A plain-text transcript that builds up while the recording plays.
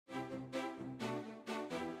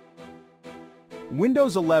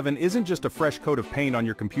Windows 11 isn't just a fresh coat of paint on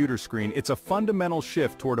your computer screen, it's a fundamental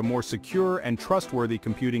shift toward a more secure and trustworthy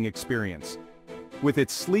computing experience. With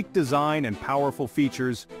its sleek design and powerful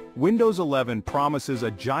features, Windows 11 promises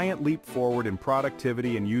a giant leap forward in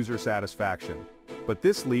productivity and user satisfaction. But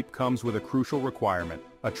this leap comes with a crucial requirement,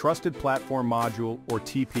 a Trusted Platform Module, or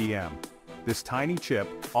TPM. This tiny chip,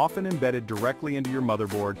 often embedded directly into your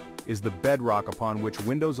motherboard, is the bedrock upon which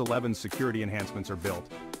Windows 11's security enhancements are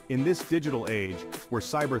built. In this digital age, where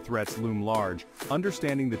cyber threats loom large,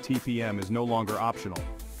 understanding the TPM is no longer optional.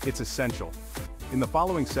 It's essential. In the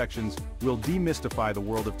following sections, we'll demystify the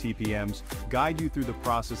world of TPMs, guide you through the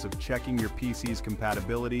process of checking your PC's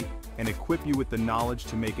compatibility, and equip you with the knowledge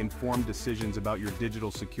to make informed decisions about your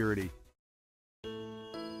digital security.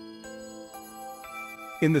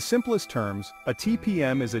 In the simplest terms, a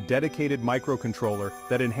TPM is a dedicated microcontroller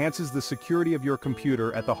that enhances the security of your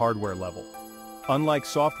computer at the hardware level. Unlike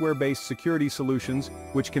software-based security solutions,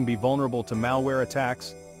 which can be vulnerable to malware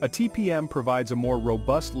attacks, a TPM provides a more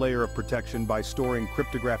robust layer of protection by storing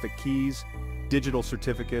cryptographic keys, digital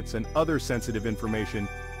certificates, and other sensitive information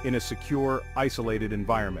in a secure, isolated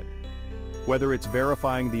environment. Whether it's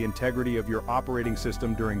verifying the integrity of your operating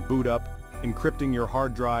system during boot up, encrypting your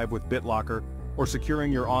hard drive with BitLocker, or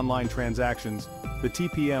securing your online transactions, the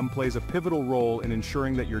TPM plays a pivotal role in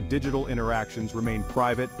ensuring that your digital interactions remain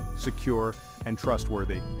private, secure, and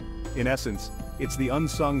trustworthy. In essence, it's the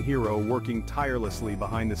unsung hero working tirelessly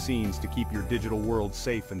behind the scenes to keep your digital world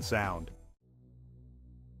safe and sound.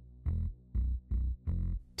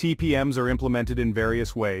 TPMs are implemented in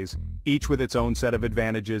various ways, each with its own set of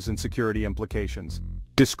advantages and security implications.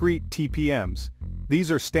 Discrete TPMs.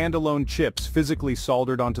 These are standalone chips physically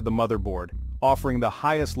soldered onto the motherboard, offering the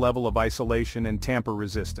highest level of isolation and tamper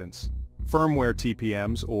resistance. Firmware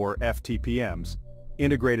TPMs, or FTPMs.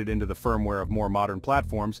 Integrated into the firmware of more modern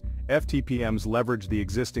platforms, FTPMs leverage the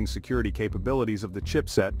existing security capabilities of the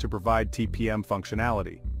chipset to provide TPM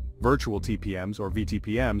functionality. Virtual TPMs, or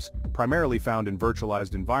VTPMs, primarily found in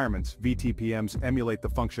virtualized environments, VTPMs emulate the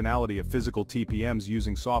functionality of physical TPMs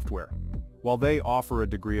using software. While they offer a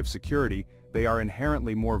degree of security, they are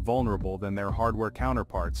inherently more vulnerable than their hardware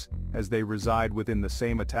counterparts, as they reside within the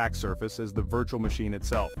same attack surface as the virtual machine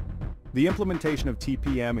itself. The implementation of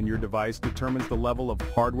TPM in your device determines the level of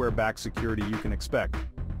hardware-backed security you can expect.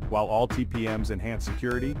 While all TPMs enhance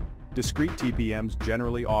security, discrete TPMs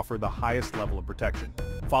generally offer the highest level of protection,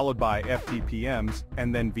 followed by FTPMs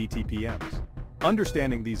and then VTPMs.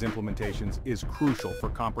 Understanding these implementations is crucial for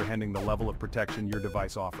comprehending the level of protection your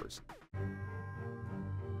device offers.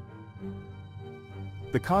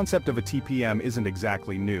 The concept of a TPM isn't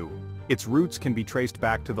exactly new. Its roots can be traced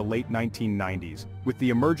back to the late 1990s, with the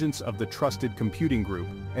emergence of the Trusted Computing Group,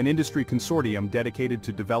 an industry consortium dedicated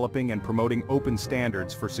to developing and promoting open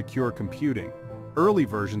standards for secure computing. Early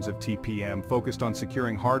versions of TPM focused on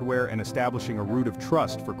securing hardware and establishing a root of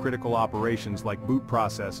trust for critical operations like boot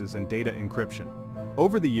processes and data encryption.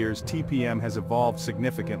 Over the years, TPM has evolved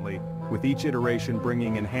significantly, with each iteration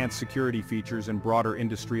bringing enhanced security features and broader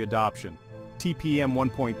industry adoption. TPM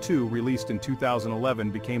 1.2, released in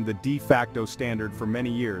 2011, became the de facto standard for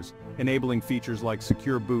many years, enabling features like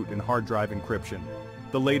secure boot and hard drive encryption.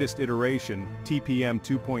 The latest iteration, TPM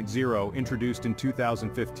 2.0, introduced in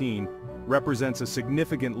 2015, represents a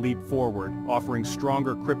significant leap forward, offering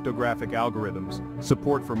stronger cryptographic algorithms,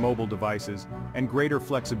 support for mobile devices, and greater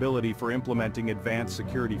flexibility for implementing advanced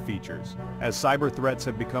security features. As cyber threats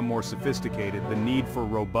have become more sophisticated, the need for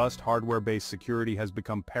robust hardware-based security has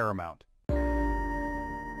become paramount.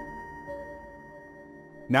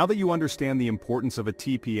 Now that you understand the importance of a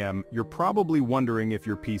TPM, you're probably wondering if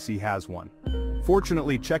your PC has one.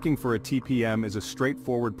 Fortunately, checking for a TPM is a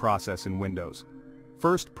straightforward process in Windows.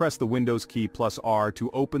 First, press the Windows key plus R to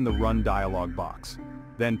open the Run dialog box.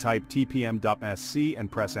 Then type tpm.sc and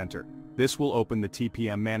press Enter. This will open the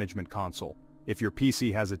TPM Management Console. If your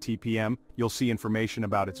PC has a TPM, you'll see information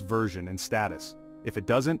about its version and status. If it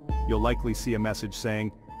doesn't, you'll likely see a message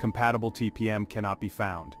saying, "Compatible TPM cannot be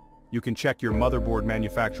found." You can check your motherboard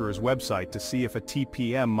manufacturer's website to see if a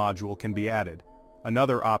TPM module can be added.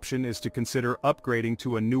 Another option is to consider upgrading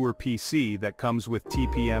to a newer PC that comes with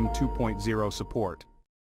TPM 2.0 support.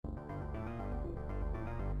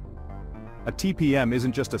 A TPM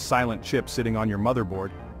isn't just a silent chip sitting on your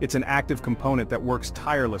motherboard, it's an active component that works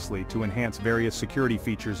tirelessly to enhance various security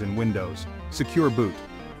features in Windows. Secure boot.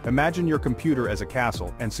 Imagine your computer as a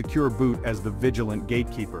castle and secure boot as the vigilant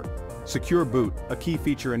gatekeeper. Secure boot, a key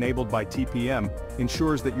feature enabled by TPM,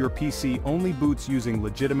 ensures that your PC only boots using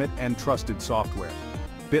legitimate and trusted software.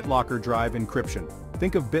 BitLocker drive encryption.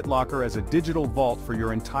 Think of BitLocker as a digital vault for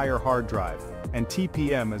your entire hard drive. and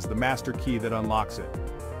TPM is the master key that unlocks it.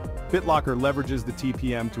 BitLocker leverages the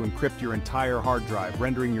TPM to encrypt your entire hard drive,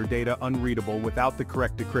 rendering your data unreadable without the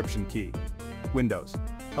correct decryption key. Windows.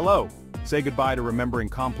 Hello. Say goodbye to remembering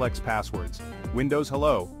complex passwords. Windows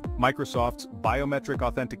Hello, Microsoft's biometric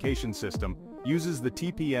authentication system, uses the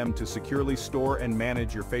TPM to securely store and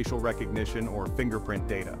manage your facial recognition or fingerprint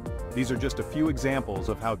data. These are just a few examples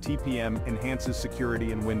of how TPM enhances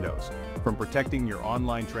security in Windows. From protecting your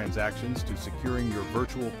online transactions to securing your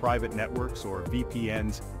virtual private networks or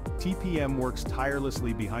VPNs, TPM works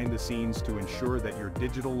tirelessly behind the scenes to ensure that your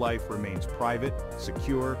digital life remains private,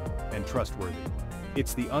 secure, and trustworthy.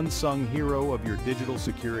 It's the unsung hero of your digital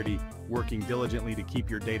security, working diligently to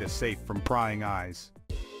keep your data safe from prying eyes.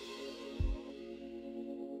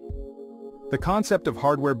 The concept of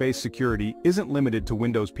hardware-based security isn't limited to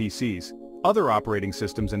Windows PCs. Other operating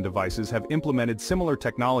systems and devices have implemented similar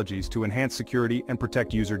technologies to enhance security and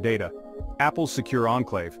protect user data. Apple's Secure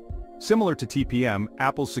Enclave. Similar to TPM,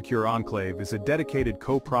 Apple's Secure Enclave is a dedicated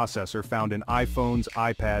coprocessor found in iPhones,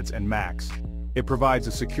 iPads, and Macs. It provides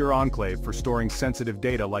a secure enclave for storing sensitive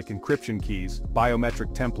data like encryption keys,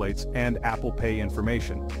 biometric templates, and Apple Pay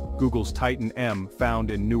information. Google's Titan M,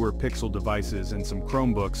 found in newer Pixel devices and some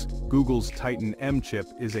Chromebooks, Google's Titan M chip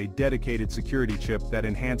is a dedicated security chip that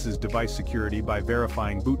enhances device security by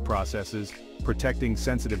verifying boot processes, protecting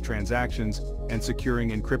sensitive transactions, and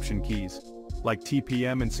securing encryption keys. Like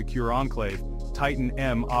TPM and Secure Enclave, Titan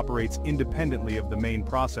M operates independently of the main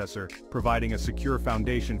processor, providing a secure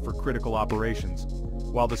foundation for critical operations.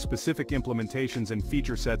 While the specific implementations and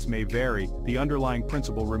feature sets may vary, the underlying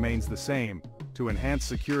principle remains the same: to enhance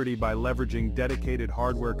security by leveraging dedicated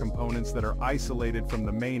hardware components that are isolated from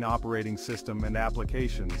the main operating system and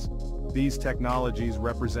applications. These technologies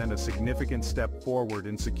represent a significant step forward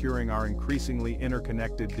in securing our increasingly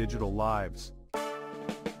interconnected digital lives.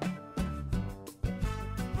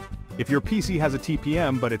 If your PC has a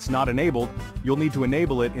TPM but it's not enabled, you'll need to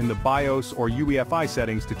enable it in the BIOS or UEFI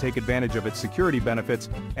settings to take advantage of its security benefits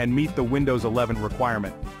and meet the Windows 11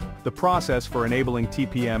 requirement. The process for enabling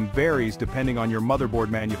TPM varies depending on your motherboard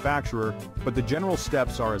manufacturer, but the general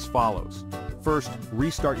steps are as follows. First,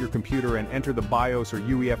 restart your computer and enter the BIOS or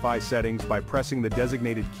UEFI settings by pressing the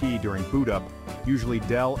designated key during boot up, usually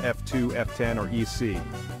Del F2, F10 or EC.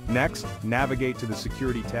 Next, navigate to the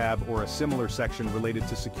Security tab or a similar section related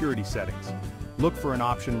to security settings. Look for an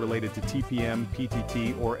option related to TPM,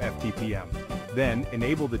 PTT or FTPM. Then,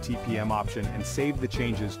 enable the TPM option and save the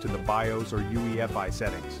changes to the BIOS or UEFI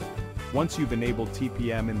settings. Once you've enabled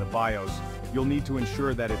TPM in the BIOS, you'll need to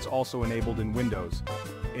ensure that it's also enabled in Windows.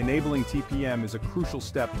 Enabling TPM is a crucial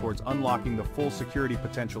step towards unlocking the full security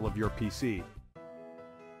potential of your PC.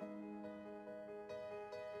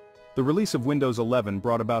 The release of Windows 11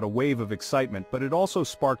 brought about a wave of excitement, but it also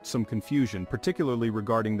sparked some confusion, particularly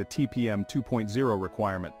regarding the TPM 2.0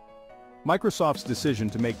 requirement. Microsoft's decision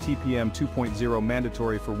to make TPM 2.0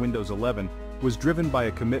 mandatory for Windows 11 was driven by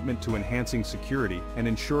a commitment to enhancing security and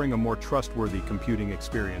ensuring a more trustworthy computing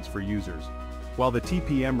experience for users. While the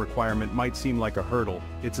TPM requirement might seem like a hurdle,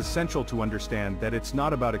 it's essential to understand that it's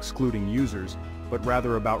not about excluding users, but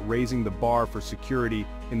rather about raising the bar for security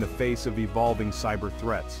in the face of evolving cyber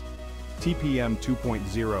threats. TPM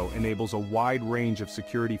 2.0 enables a wide range of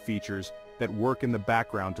security features that work in the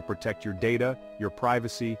background to protect your data, your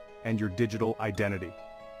privacy, and your digital identity.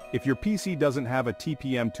 If your PC doesn't have a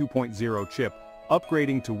TPM 2.0 chip,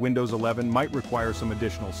 upgrading to Windows 11 might require some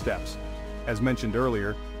additional steps. As mentioned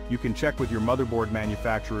earlier, you can check with your motherboard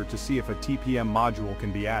manufacturer to see if a TPM module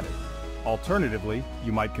can be added. Alternatively,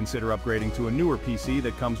 you might consider upgrading to a newer PC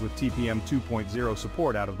that comes with TPM 2.0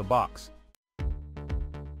 support out of the box.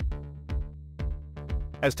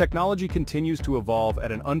 As technology continues to evolve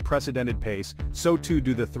at an unprecedented pace, so too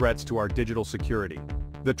do the threats to our digital security.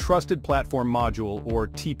 The Trusted Platform Module, or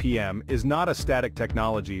TPM, is not a static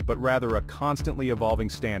technology but rather a constantly evolving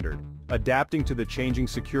standard, adapting to the changing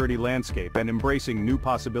security landscape and embracing new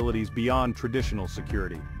possibilities beyond traditional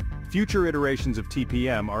security. Future iterations of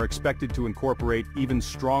TPM are expected to incorporate even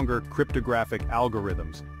stronger cryptographic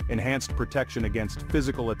algorithms, enhanced protection against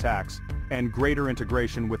physical attacks, and greater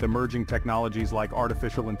integration with emerging technologies like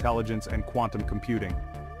artificial intelligence and quantum computing.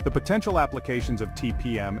 The potential applications of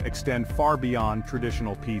TPM extend far beyond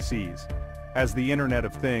traditional PCs. As the Internet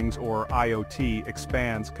of Things, or IoT,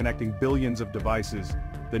 expands, connecting billions of devices,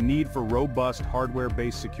 the need for robust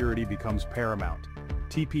hardware-based security becomes paramount.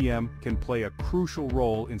 TPM can play a crucial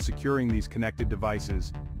role in securing these connected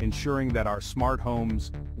devices, ensuring that our smart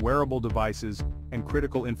homes, wearable devices, and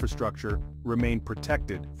critical infrastructure remain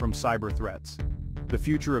protected from cyber threats. The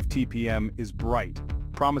future of TPM is bright,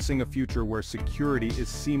 promising a future where security is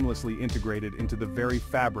seamlessly integrated into the very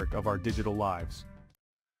fabric of our digital lives.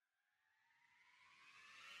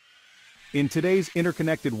 In today's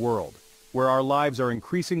interconnected world, where our lives are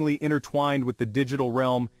increasingly intertwined with the digital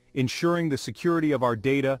realm, ensuring the security of our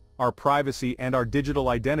data, our privacy, and our digital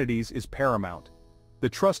identities is paramount. The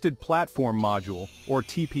Trusted Platform Module, or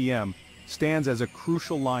TPM, stands as a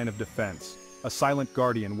crucial line of defense, a silent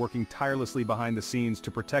guardian working tirelessly behind the scenes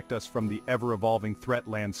to protect us from the ever-evolving threat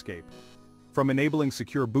landscape. From enabling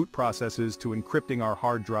secure boot processes to encrypting our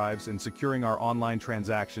hard drives and securing our online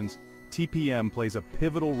transactions, TPM plays a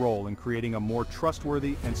pivotal role in creating a more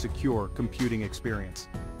trustworthy and secure computing experience.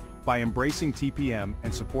 By embracing TPM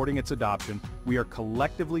and supporting its adoption, we are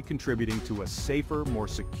collectively contributing to a safer, more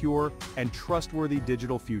secure, and trustworthy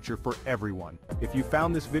digital future for everyone. If you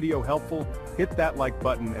found this video helpful, hit that like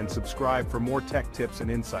button and subscribe for more tech tips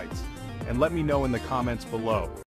and insights. And let me know in the comments below.